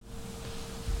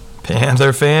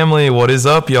Panther family, what is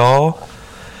up, y'all?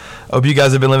 Hope you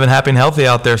guys have been living happy and healthy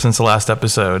out there since the last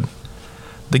episode.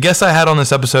 The guest I had on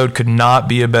this episode could not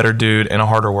be a better dude and a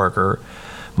harder worker.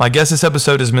 My guest this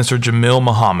episode is Mr. Jamil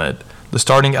Muhammad, the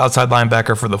starting outside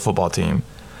linebacker for the football team.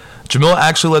 Jamil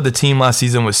actually led the team last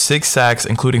season with 6 sacks,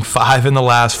 including 5 in the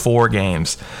last 4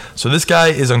 games. So this guy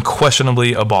is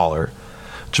unquestionably a baller.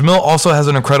 Jamil also has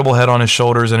an incredible head on his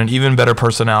shoulders and an even better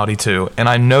personality too, and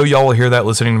I know y'all will hear that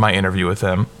listening to my interview with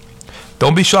him.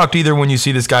 Don't be shocked either when you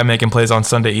see this guy making plays on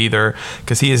Sunday either,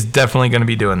 because he is definitely going to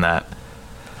be doing that.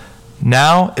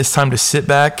 Now it's time to sit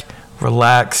back,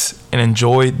 relax, and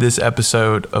enjoy this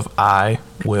episode of I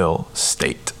Will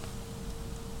State.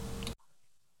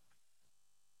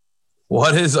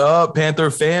 What is up,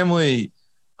 Panther family?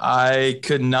 I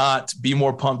could not be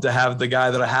more pumped to have the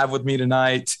guy that I have with me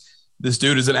tonight. This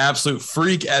dude is an absolute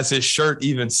freak, as his shirt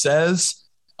even says.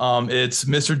 It's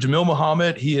Mr. Jamil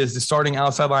Muhammad. He is the starting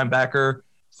outside linebacker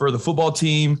for the football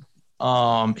team.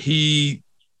 He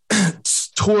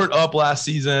tore it up last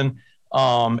season.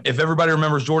 If everybody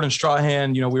remembers Jordan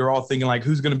Strahan, we were all thinking, like,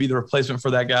 who's going to be the replacement for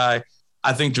that guy?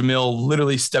 I think Jamil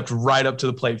literally stepped right up to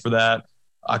the plate for that.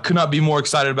 I could not be more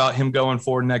excited about him going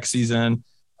forward next season.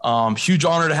 Huge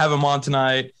honor to have him on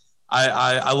tonight.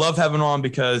 I love having him on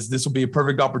because this will be a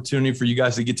perfect opportunity for you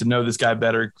guys to get to know this guy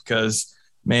better because,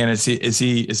 man, is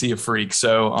he a freak.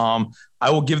 So I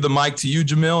will give the mic to you,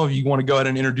 Jamil, if you want to go ahead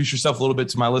and introduce yourself a little bit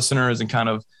to my listeners and kind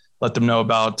of let them know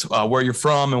about where you're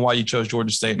from and why you chose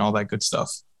Georgia State and all that good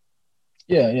stuff.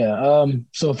 Yeah.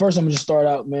 So first I'm going to start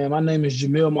out, man. My name is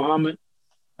Jamil Muhammad.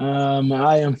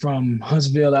 I am from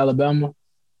Huntsville, Alabama.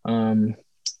 And,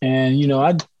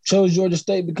 I chose Georgia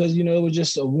State because, it was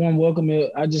just a warm welcome.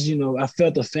 I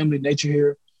felt the family nature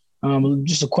here.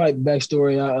 Just a quick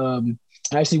backstory.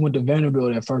 I actually went to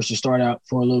Vanderbilt at first to start out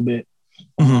for a little bit.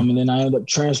 And then I ended up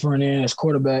transferring in as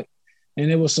quarterback. And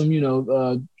there was some,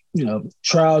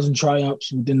 trials and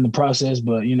triumphs within the process.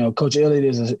 But, Coach Elliott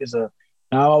is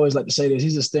I always like to say this,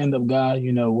 he's a stand-up guy.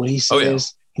 What he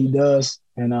says, he does.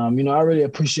 And, I really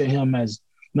appreciate him as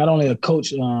not only a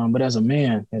coach, but as a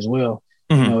man as well.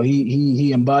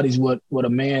 He embodies what a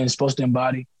man is supposed to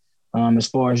embody as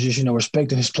far as just,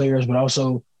 respecting his players, but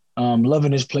also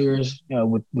loving his players,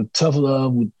 with tough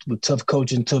love, with tough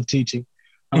coaching, tough teaching.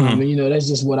 And, that's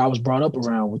just what I was brought up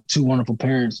around with 2 wonderful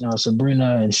parents,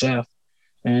 Sabrina and Shaf.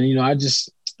 And,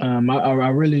 I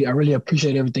really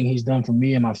appreciate everything he's done for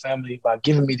me and my family by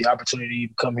giving me the opportunity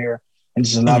to come here and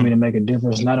just allow me to make a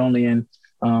difference, not only in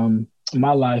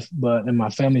my life, but in my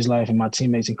family's life and my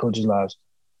teammates and coaches' lives.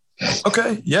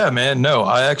 Okay. Yeah, man. No,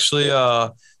 I actually,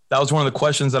 that was one of the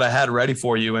questions that I had ready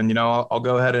for you. And, I'll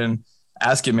go ahead and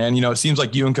ask it, man. It seems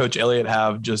like you and Coach Elliott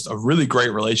have just a really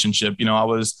great relationship. I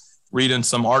was reading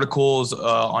some articles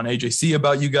on AJC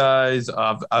about you guys.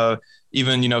 I've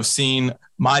even, seen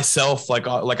myself, like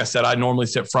I said, I normally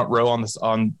sit front row on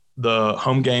the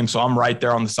home game. So I'm right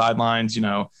there on the sidelines,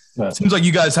 It seems like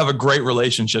you guys have a great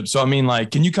relationship. So,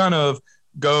 can you kind of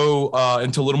go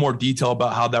into a little more detail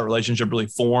about how that relationship really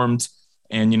formed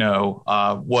and,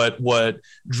 what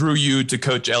drew you to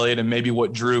Coach Elliott and maybe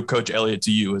what drew Coach Elliott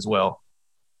to you as well?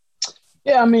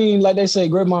 Yeah, like they say,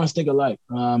 great minds think alike.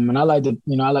 And I like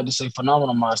to say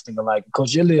phenomenal minds think alike.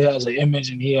 Coach Elliott has an image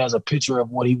and he has a picture of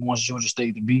what he wants Georgia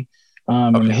State to be.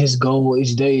 And his goal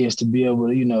each day is to be able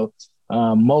to,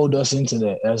 mold us into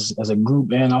that as a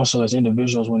group and also as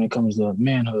individuals when it comes to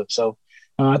manhood. So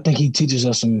I think he teaches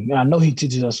us some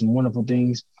wonderful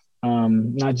things,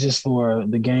 not just for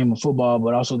the game of football,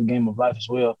 but also the game of life as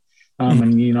well.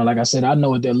 And, like I said, I know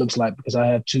what that looks like because I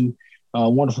have 2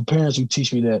 wonderful parents who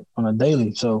teach me that on a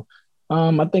daily. So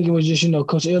I think it was just,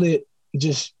 Coach Elliott,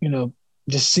 just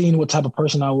seeing what type of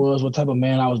person I was, what type of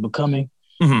man I was becoming,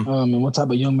 and what type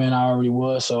of young man I already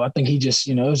was. So I think he just,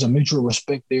 it was a mutual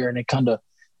respect there, and it kind of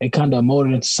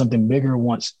molded into something bigger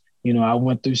once, I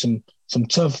went through some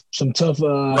tough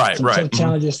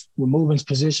challenges with moving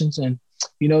positions and,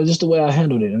 just the way I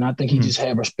handled it. And I think he just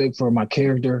had respect for my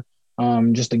character,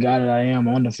 just the guy that I am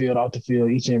on the field, off the field,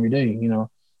 each and every day,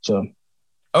 so.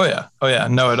 Oh yeah.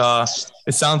 No,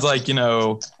 it sounds like,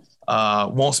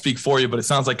 won't speak for you, but it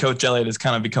sounds like Coach Elliott has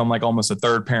kind of become like almost a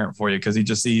third parent for you because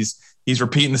he's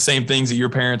repeating the same things that your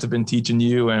parents have been teaching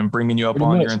you and bringing you up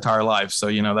on your entire life.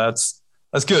 So,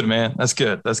 that's good, man. That's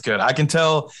good. I can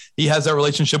tell he has that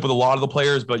relationship with a lot of the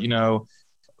players, but,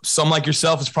 some like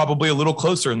yourself is probably a little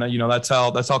closer, and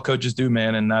that, that's how coaches do,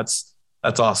 man. And that's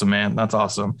awesome, man. That's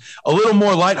awesome. A little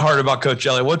more lighthearted about Coach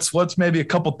Elliott. What's maybe a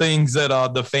couple things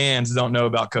that the fans don't know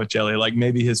about Coach Elliott, like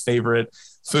maybe his favorite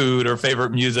food or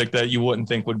favorite music that you wouldn't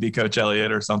think would be Coach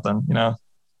Elliott or something,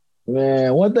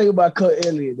 Man, one thing about Cut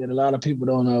Elliott that a lot of people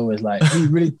don't know is like he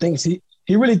really thinks he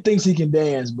can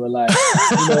dance, but like,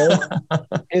 you know,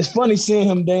 it's funny seeing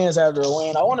him dance after a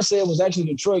win. I want to say it was actually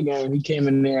the Detroit game. He came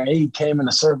in there, he came in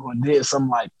a circle and did some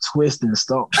like twist and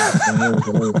stomp.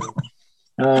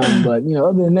 But you know,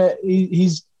 other than that,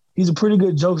 he's a pretty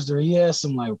good jokester. He has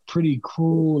some like pretty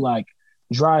cool like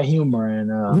dry humor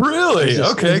and really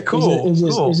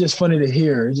cool. It's just funny to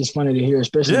hear. It's just funny to hear,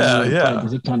 especially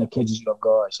because it kind of catches you off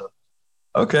guard. So.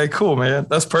 Okay, cool, man.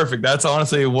 That's perfect. That's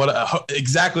honestly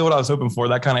exactly what I was hoping for.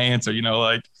 That kind of answer, you know,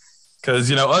 like, because,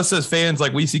 you know, us as fans,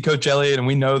 like we see Coach Elliott and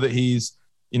we know that he's,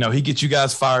 you know, he gets you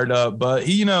guys fired up, but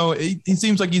he, you know, he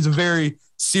seems like he's a very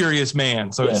serious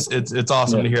man. So it's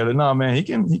awesome to hear that. No, man,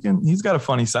 he's got a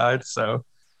funny side. So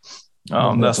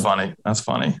that's funny. That's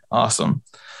funny. Awesome.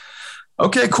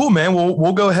 Okay, cool, man.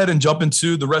 We'll go ahead and jump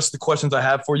into the rest of the questions I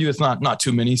have for you. It's not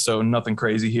too many, so nothing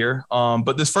crazy here.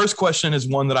 But this first question is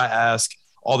one that I ask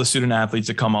all the student athletes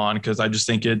that come on because I just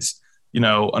think it's, you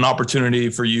know, an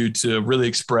opportunity for you to really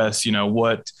express, you know,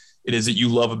 what it is that you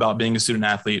love about being a student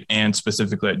athlete and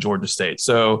specifically at Georgia State.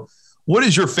 So what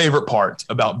is your favorite part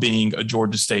about being a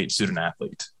Georgia State student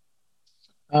athlete?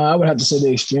 I would have to say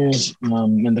the experience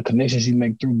and the connections you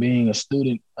make through being a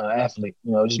student athlete,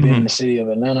 you know, just being in the city of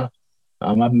Atlanta.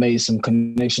 I've made some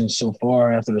connections so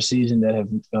far after the season that have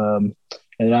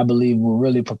that I believe will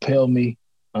really propel me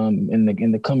in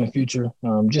the coming future.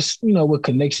 Just, you know, with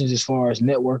connections as far as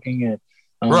networking and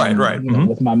right. You know,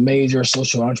 with my major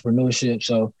social entrepreneurship.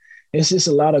 So it's just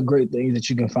a lot of great things that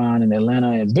you can find in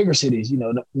Atlanta and bigger cities. You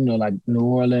know, like New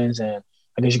Orleans and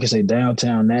I guess you could say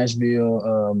downtown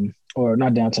Nashville, or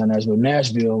not downtown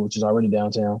Nashville, which is already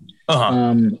downtown.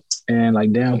 And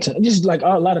like downtown, just like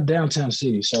a lot of downtown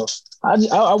cities. So I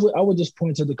would just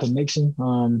point to the connections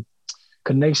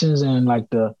and like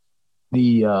the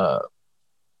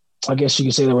I guess you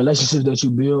could say the relationships that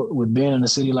you build with being in a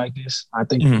city like this. I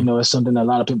think, you know, it's something that a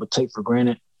lot of people take for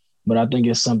granted, but I think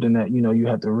it's something that, you know, you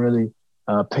have to really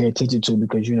pay attention to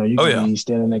because, you know, you can be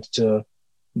standing next to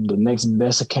the next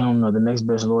best accountant or the next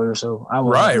best lawyer. So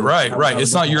right.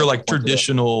 It's not your like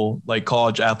traditional like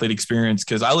college athlete experience.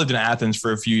 Cause I lived in Athens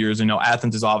for a few years. You know,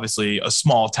 Athens is obviously a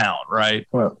small town, right?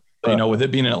 But, you know, with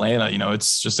it being in Atlanta, you know,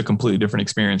 it's just a completely different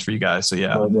experience for you guys. So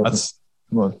that's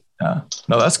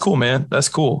cool, man. That's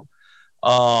cool.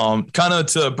 Kind of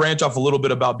to branch off a little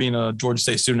bit about being a Georgia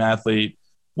State student athlete.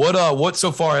 What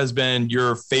so far has been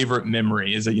your favorite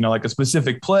memory? Is it, you know, like a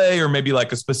specific play or maybe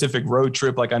like a specific road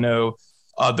trip? Like I know,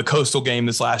 the Coastal game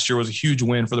this last year was a huge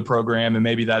win for the program. And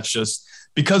maybe that's just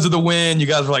because of the win. You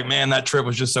guys were like, man, that trip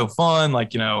was just so fun.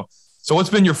 Like, you know, so what's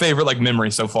been your favorite like memory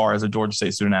so far as a Georgia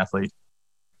State student athlete?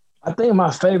 I think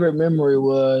my favorite memory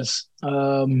was,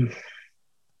 I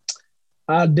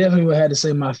definitely would have to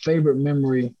say my favorite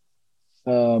memory.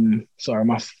 Sorry,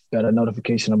 got a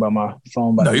notification about my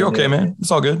phone. No, you're okay, man.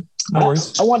 It's all good. No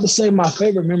worries. I want to say my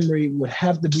favorite memory would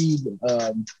have to be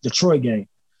the Detroit game.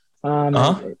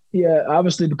 Yeah,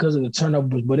 obviously because of the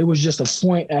turnovers, but it was just a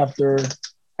point after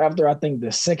I think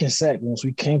the second sack once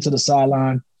we came to the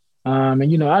sideline.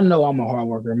 And you know I'm a hard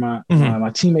worker. My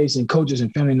teammates and coaches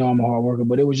and family know I'm a hard worker,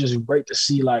 but it was just great to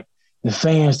see like the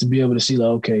fans to be able to see like,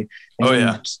 okay.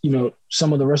 And, you know,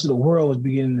 some of the rest of the world was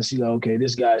beginning to see like, okay,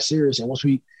 this guy is serious. And once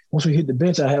we hit the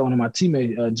bench, I had one of my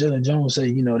teammates, Jalen Jones, say,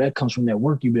 you know, that comes from that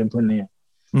work you've been putting in.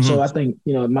 So I think,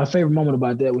 you know, my favorite moment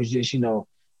about that was just, you know,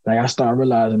 like I started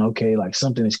realizing, okay, like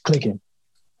something is clicking.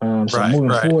 Moving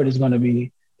forward, it's going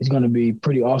to be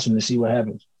pretty awesome to see what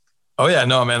happens. Oh yeah,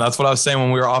 no, man. That's what I was saying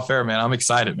when we were off air, man. I'm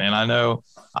excited, man. I know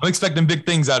I'm expecting big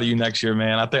things out of you next year,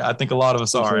 man. I think a lot of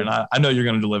us are, and I know you're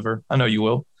going to deliver. I know you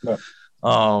will. Yeah.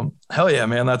 Hell yeah,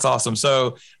 man. That's awesome.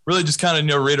 So really just kind of, you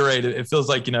know, reiterate it. It feels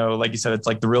like, you know, like you said, it's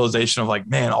like the realization of like,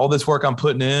 man, all this work I'm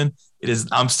putting in,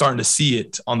 I'm starting to see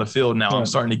it on the field now. I'm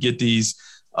starting to get this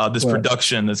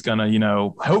production that's going to, you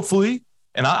know, hopefully,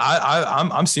 and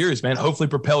I'm serious, man, hopefully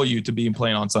propel you to being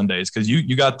playing on Sundays. Cause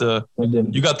you got the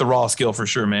raw skill for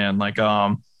sure, man. Like,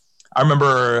 I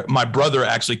remember my brother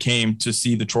actually came to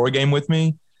see the Troy game with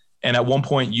me. And at one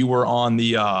point you were on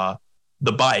the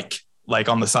bike, like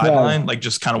on the sideline, like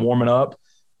just kind of warming up.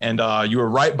 And you were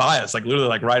right by us, like literally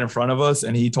like right in front of us.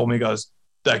 And he told me, he goes,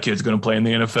 that kid's going to play in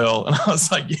the NFL. And I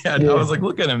was like, yeah. I was like,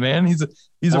 look at him, man. He's a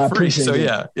freak. So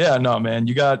yeah, no, man,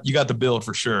 you got the build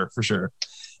for sure.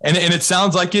 And it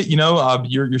sounds like it, you know,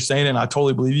 you're saying it and I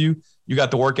totally believe you. You got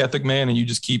the work ethic, man. And you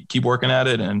just keep working at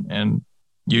it and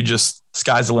you just,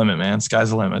 sky's the limit, man.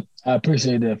 Sky's the limit. I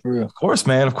appreciate that for real. Of course,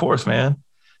 man. Of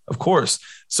course.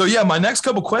 So yeah, my next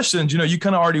couple questions, you know, you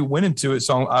kind of already went into it.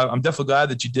 So I'm definitely glad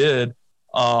that you did.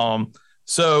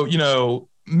 So, you know,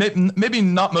 maybe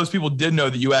not most people did know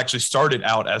that you actually started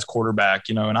out as quarterback,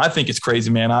 and I think it's crazy,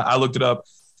 man. I looked it up.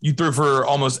 You threw for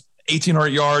almost 1,800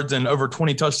 yards and over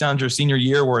 20 touchdowns your senior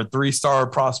year. We're a 3-star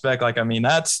prospect.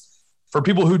 That's for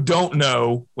people who don't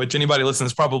know, which anybody listening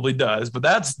probably does, but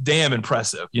that's damn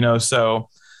impressive, So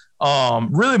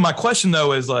really my question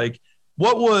though is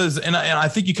what was, and I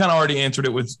think you kind of already answered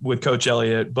it with Coach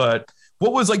Elliott, but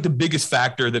what was the biggest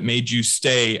factor that made you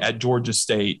stay at Georgia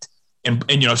State and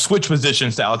switch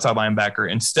positions to outside linebacker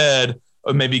instead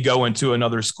of maybe going to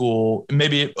another school,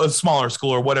 maybe a smaller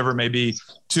school or whatever it may be,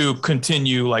 to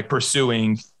continue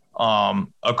pursuing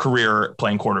a career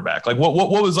playing quarterback? What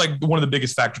was one of the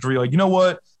biggest factors where you're you know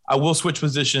what, I will switch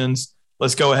positions.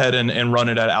 Let's go ahead and run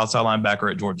it at outside linebacker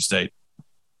at Georgia State.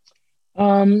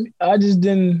 I just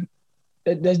didn't,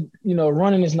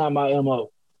 running is not my MO.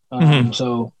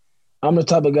 So I'm the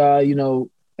type of guy,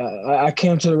 I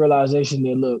came to the realization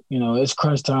that, look, it's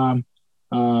crunch time.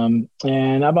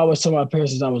 And I've always told my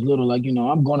parents since I was little,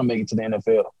 I'm going to make it to the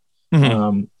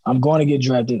NFL. I'm going to get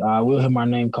drafted. I will have my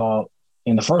name called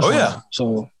in the first round. Yeah.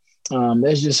 So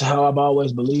that's just how I've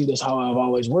always believed. That's how I've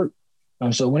always worked.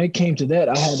 So when it came to that,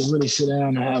 I had to really sit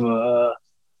down and have a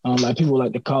like people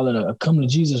like to call it a come to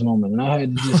Jesus moment. And I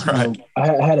had to just, I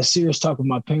had a serious talk with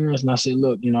my parents, and I said,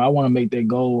 look, I want to make that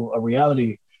goal a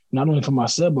reality, not only for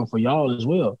myself, but for y'all as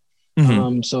well.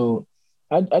 So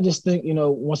I just think,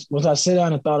 once I sat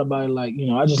down and thought about it,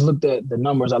 I just looked at the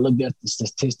numbers, I looked at the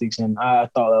statistics, and I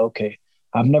thought, okay,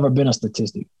 I've never been a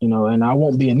statistic, and I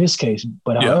won't be in this case.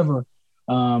 But however,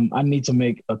 I need to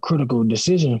make a critical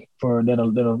decision for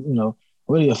that'll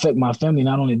really affect my family,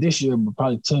 not only this year, but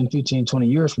probably 10, 15, 20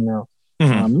 years from now.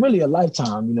 Really a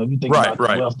lifetime, if you think about the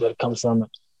wealth that comes from it.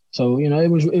 So,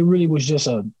 it really was just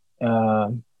a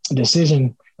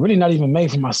decision, really not even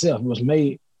made for myself. It was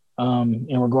made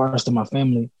in regards to my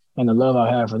family and the love I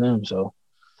have for them. So.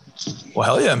 Well,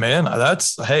 hell yeah, man.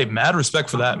 Mad respect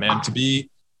for that, man. To be,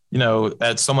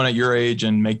 at someone at your age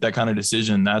and make that kind of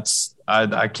decision,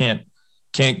 I can't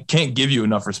give you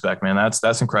enough respect, man.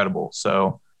 That's incredible.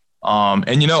 So,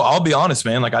 and I'll be honest,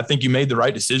 man, I think you made the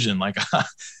right decision.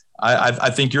 I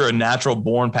think you're a natural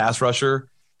born pass rusher.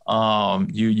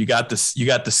 You got the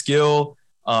skill,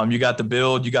 you got the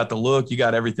build, you got the look, you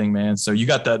got everything, man. So you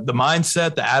got the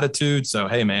mindset, the attitude. So,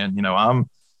 hey man,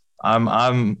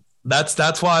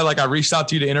 that's why I reached out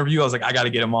to you to interview. I was I got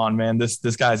to get him on, man. This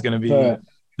guy's going to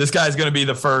be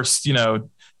the first,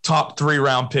 top 3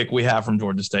 round pick we have from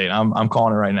Georgia State. I'm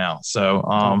calling it right now. So,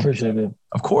 I appreciate it.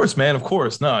 Of course, man. Of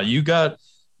course. No, you got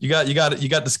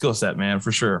the skill set, man,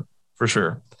 for sure. For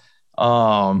sure.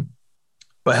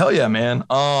 But hell yeah, man.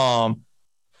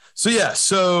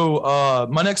 So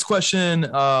my next question,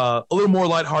 a little more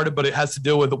lighthearted, but it has to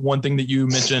deal with one thing that you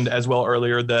mentioned as well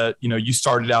earlier, that, you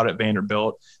started out at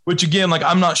Vanderbilt, which again,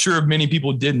 I'm not sure if many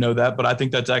people did know that, but I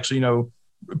think that's actually,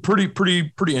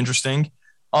 pretty interesting.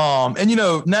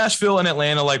 And, Nashville and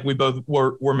Atlanta, like we both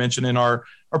were mentioning, are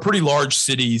pretty large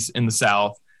cities in the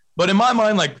South. But in my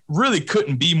mind, really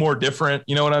couldn't be more different.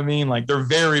 You know what I mean? They're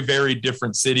very, very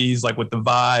different cities, with the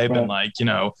vibe and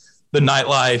the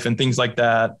nightlife and things like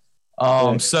that.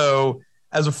 So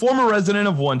as a former resident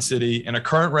of one city and a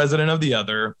current resident of the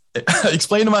other,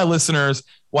 explain to my listeners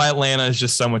why Atlanta is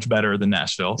just so much better than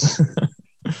Nashville.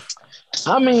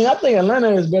 I think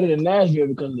Atlanta is better than Nashville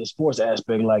because of the sports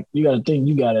aspect. You got to think,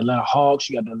 you got Atlanta Hawks,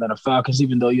 you got the Atlanta Falcons,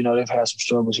 even though, they've had some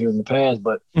struggles here in the past,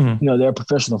 but, they're a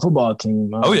professional football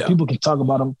team. People can talk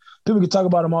about them. People can talk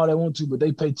about them all they want to, but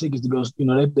they pay tickets to go,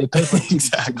 they pay for tickets.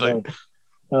 Exactly.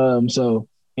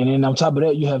 And then on top of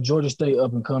that, you have Georgia State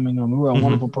up and coming. We're a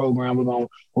wonderful program. We're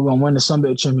gonna win the Sun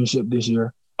Belt Championship this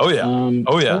year. Oh yeah.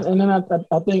 And then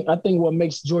I think what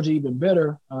makes Georgia even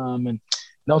better. And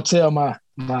don't tell my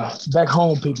back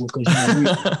home people,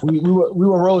 because we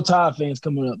were Roll Tide fans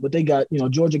coming up, but they got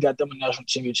Georgia got them a national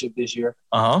championship this year.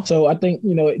 So I think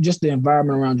just the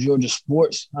environment around Georgia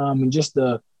sports and just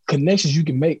the connections you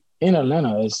can make in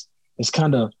Atlanta is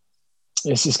kind of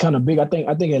big. I think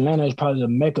Atlanta is probably the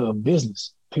mecca of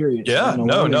business. Period. Yeah,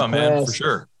 man, for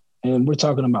sure. And we're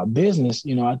talking about business.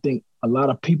 I think a lot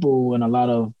of people and a lot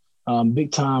of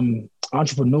big time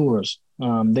entrepreneurs,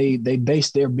 they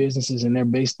base their businesses and they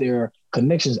base their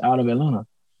connections out of Atlanta.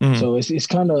 So it's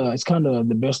kind of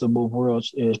the best of both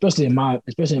worlds, especially in my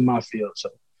field. So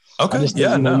okay, I just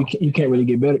think, you can't really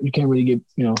get better. You can't really get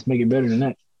make it better than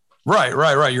that. Right.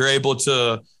 You're able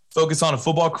to focus on a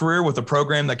football career with a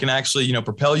program that can actually,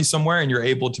 propel you somewhere, and you're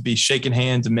able to be shaking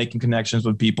hands and making connections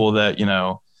with people that,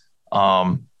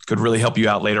 could really help you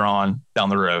out later on down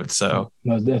the road. So,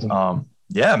 most definitely.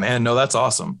 Yeah, man, no, that's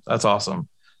awesome. That's awesome.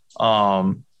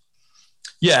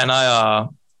 Yeah. And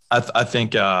I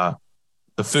think the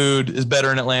food is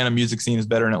better in Atlanta. Music scene is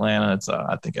better in Atlanta. It's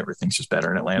I think everything's just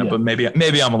better in Atlanta. But maybe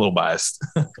I'm a little biased.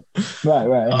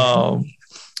 Right.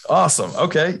 Awesome.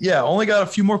 Okay. Yeah. Only got a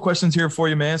few more questions here for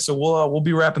you, man. So we'll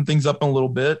be wrapping things up in a little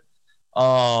bit.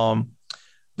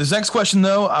 This next question,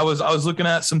 though, I was looking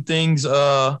at some things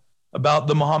about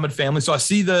the Muhammad family. So I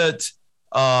see that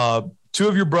two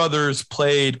of your brothers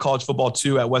played college football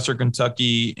too at Western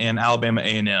Kentucky and Alabama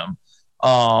A&M.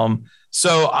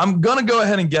 So I'm gonna go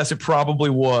ahead and guess it probably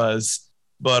was,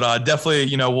 but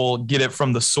definitely, we'll get it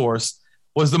from the source.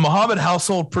 Was the Muhammad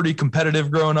household pretty competitive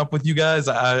growing up with you guys?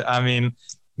 I mean,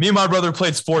 me and my brother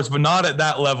played sports, but not at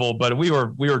that level. But we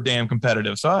were damn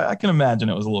competitive, so I can imagine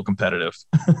it was a little competitive.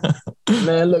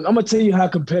 Man, look, I'm gonna tell you how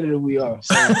competitive we are.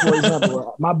 So, for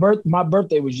example, my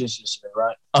birthday was just yesterday,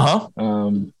 right?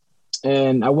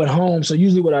 And I went home. So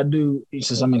usually, what I do,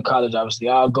 since I'm in college, obviously,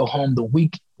 I'll go home the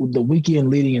weekend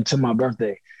leading into my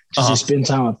birthday, just to spend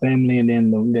time with family, and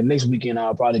then the next weekend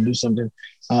I'll probably do something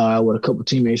with a couple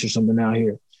teammates or something out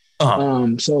here.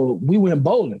 So we went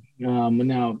bowling.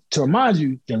 Now, to remind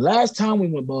you, the last time we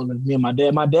went bowling, me and my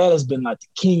dad has been like the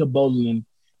king of bowling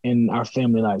in our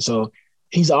family life. So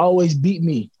he's always beat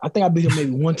me. I think I beat him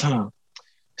maybe one time.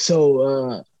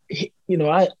 So,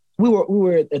 we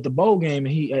were at the bowl game,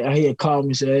 and he had called me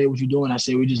and said, "Hey, what you doing?" I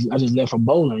said, I just left from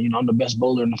bowling. I'm the best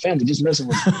bowler in the family. Just messing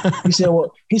with me.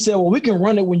 He said, well, we can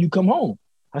run it when you come home.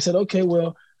 I said, okay,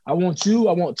 well, I want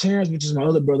Terrence, which is my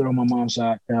other brother on my mom's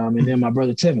side, and then my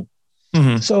brother Tevin.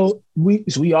 Mm-hmm. So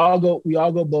we all go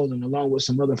bowling along with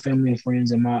some other family and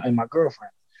friends and my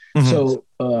girlfriend. Mm-hmm. So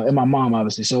and my mom,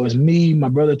 obviously. So it's me, my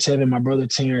brother Tevin, my brother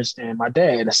Terrence, and my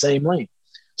dad in the same lane.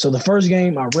 So the first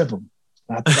game, I rip him.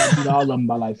 I think I beat all of them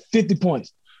by like 50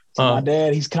 points. So my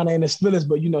dad, he's kind of in his feelings,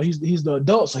 but he's the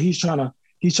adult, so he's trying to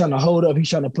hold up. He's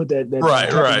trying to put that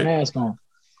mask on.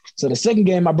 So the second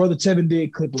game, my brother Tevin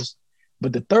did clip us,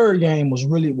 but the third game was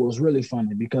really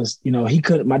funny because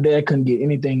my dad couldn't get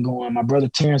anything going, my brother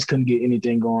Terrence couldn't get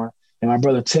anything going, and my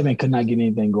brother Tevin could not get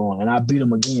anything going, and I beat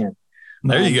him again.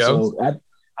 There you go. So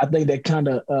I think that kind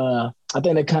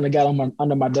of got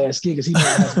under my dad's skin because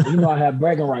he know I have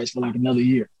bragging rights for like another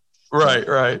year.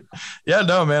 Right. Yeah,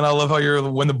 no, man. I love how you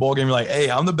win the bowl game. You're like, hey,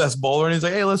 I'm the best bowler. And he's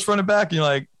like, hey, let's run it back. And you're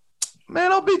like,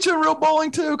 man, I'll beat you in real bowling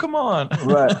too. Come on.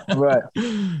 Right.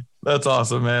 That's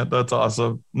awesome, man. That's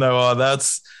awesome. No,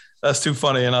 that's too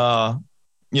funny. And,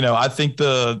 I think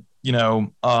I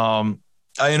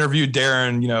interviewed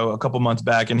Darren, a couple months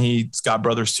back, and he's got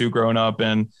brothers too growing up.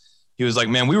 And he was like,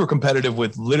 man, we were competitive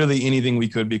with literally anything we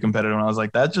could be competitive. And I was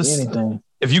like, that just anything.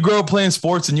 If you grow up playing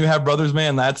sports and you have brothers,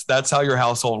 man, that's how your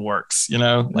household works.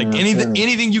 Like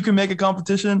anything you can make a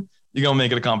competition, you're going to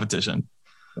make it a competition.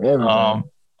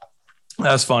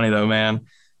 That's funny though, man.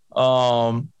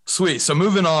 Sweet. So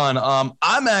moving on,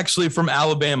 I'm actually from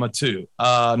Alabama too.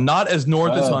 Not as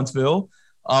north as Huntsville.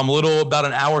 About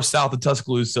an hour south of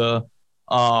Tuscaloosa.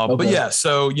 But yeah,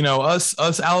 so,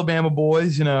 us Alabama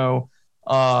boys,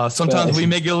 sometimes we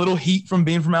may get a little heat from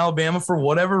being from Alabama for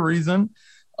whatever reason.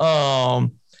 But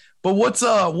what's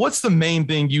the main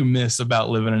thing you miss about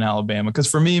living in Alabama? Because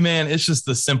for me, man, it's just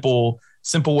the simple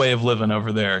way of living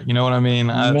over there. You know what I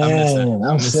mean? I miss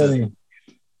it.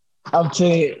 I'm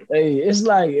telling you, hey, it's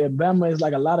like Alabama is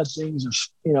like a lot of things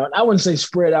are, I wouldn't say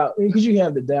spread out because you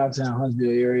have the downtown Huntsville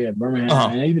area,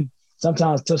 Birmingham, and even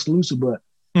sometimes Tuscaloosa, but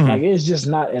like it's just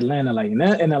not Atlanta. Like in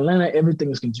Atlanta, everything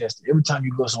is congested. Every time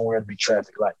you go somewhere, it'll be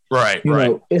traffic. Like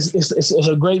it's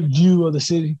a great view of the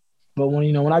city. But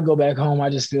when I go back home, I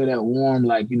just feel that warm,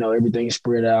 like, everything's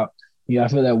spread out. I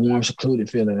feel that warm, secluded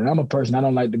feeling. And I'm a person, I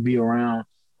don't like to be around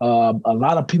a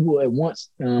lot of people at once.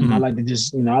 I like to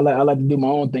just, I like to do my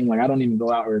own thing. Like I don't even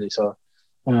go out early. So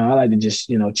I like to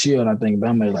just, chill. And I think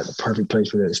Bama is like the perfect place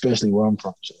for that, especially where I'm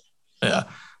from. So. Yeah.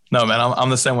 No, man, I'm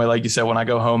the same way. Like you said, when I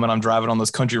go home and I'm driving on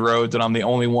those country roads and I'm the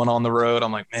only one on the road,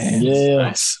 I'm like, man, this is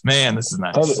nice. Man, this is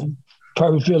nice.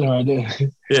 Perfect feeling right there.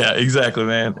 Yeah, exactly,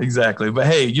 man. Exactly. But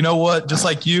hey, you know what? Just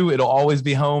like you, it'll always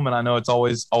be home. And I know it's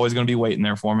always going to be waiting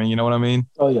there for me. You know what I mean?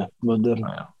 Oh, yeah. Most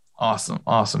definitely. Yeah.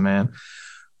 Awesome, man.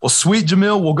 Well, sweet,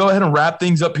 Jamil. We'll go ahead and wrap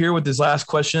things up here with this last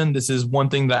question. This is one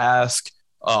thing to ask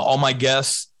all my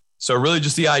guests. So really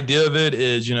just the idea of it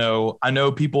is, I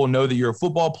know people know that you're a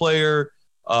football player,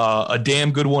 a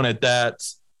damn good one at that.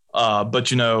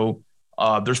 But,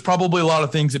 there's probably a lot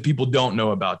of things that people don't know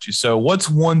about you. So what's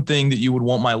one thing that you would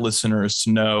want my listeners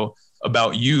to know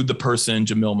about you, the person,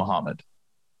 Jamil Muhammad?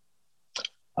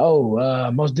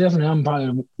 Most definitely. I'm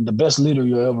probably the best leader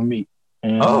you'll ever meet.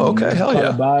 And, okay. Hell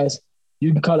yeah.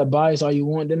 You can call it bias all you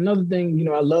want. Then another thing,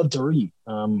 I love to read.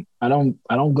 I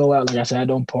don't go out. Like I said, I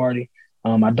don't party.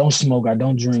 I don't smoke. I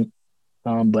don't drink.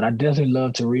 But I definitely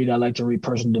love to read. I like to read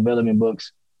personal development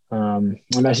books. I'm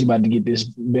actually about to get this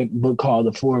big book called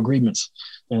The Four Agreements,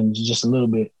 and just a little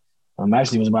bit. I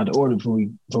actually was about to order before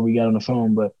we got on the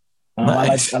phone, but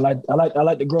Nice. I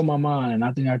like to grow my mind, and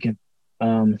I think I can,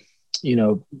 you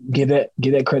know, give that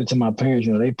credit to my parents.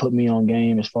 You know, they put me on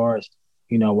game as far as,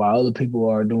 you know, while other people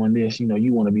are doing this, you know,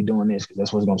 you want to be doing this because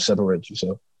that's what's going to separate you.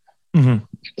 So Mhm.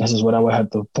 that's just what I would have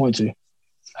to point to.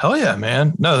 Hell yeah,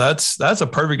 man. No, that's a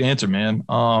perfect answer, man.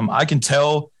 I can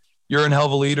tell you're an hell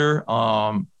of a leader.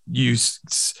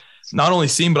 Not only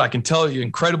seem, but I can tell you're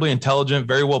incredibly intelligent,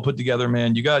 very well put together,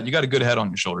 man. You got a good head on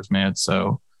your shoulders, man.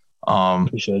 So,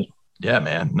 Appreciate it. yeah,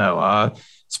 man. No,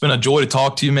 it's been a joy to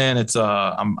talk to you, man.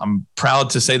 I'm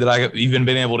proud to say that I've even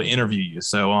been able to interview you.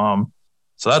 So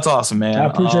that's awesome, man. I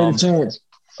appreciate the chance.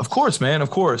 Of course, man. Of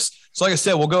course. So like I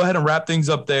said, we'll go ahead and wrap things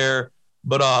up there.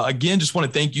 But again, just want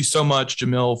to thank you so much,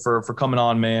 Jamil, for coming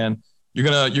on, man. You're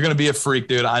gonna be a freak,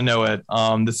 dude. I know it.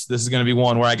 This is gonna be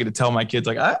one where I get to tell my kids,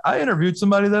 like, I interviewed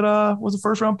somebody that was a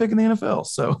first round pick in the NFL.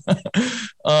 So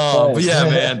but yeah,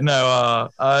 man, no,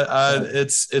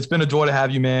 it's been a joy to have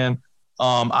you, man.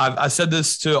 I said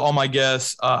this to all my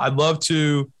guests. I'd love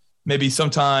to maybe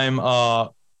sometime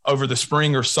over the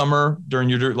spring or summer during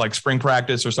your like spring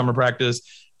practice or summer practice,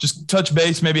 just touch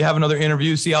base, maybe have another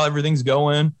interview, see how everything's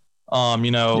going.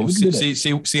 You know,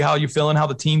 see how you're feeling, how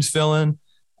the team's feeling.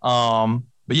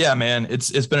 But yeah, man,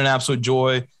 it's been an absolute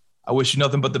joy. I wish you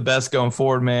nothing but the best going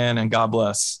forward, man, and God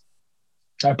bless.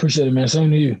 I appreciate it, man. Same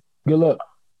to you. Good luck.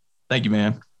 Thank you,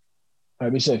 man. All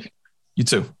right, be safe. You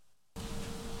too.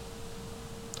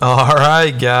 All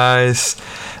right, guys.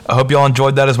 I hope y'all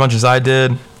enjoyed that as much as I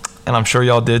did, and I'm sure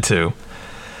y'all did too.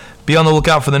 Be on the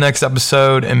lookout for the next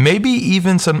episode and maybe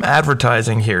even some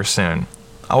advertising here soon.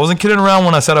 I wasn't kidding around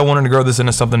when I said I wanted to grow this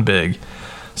into something big.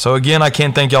 So again, I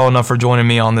can't thank y'all enough for joining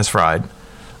me on this ride.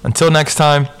 Until next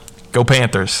time, go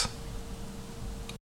Panthers.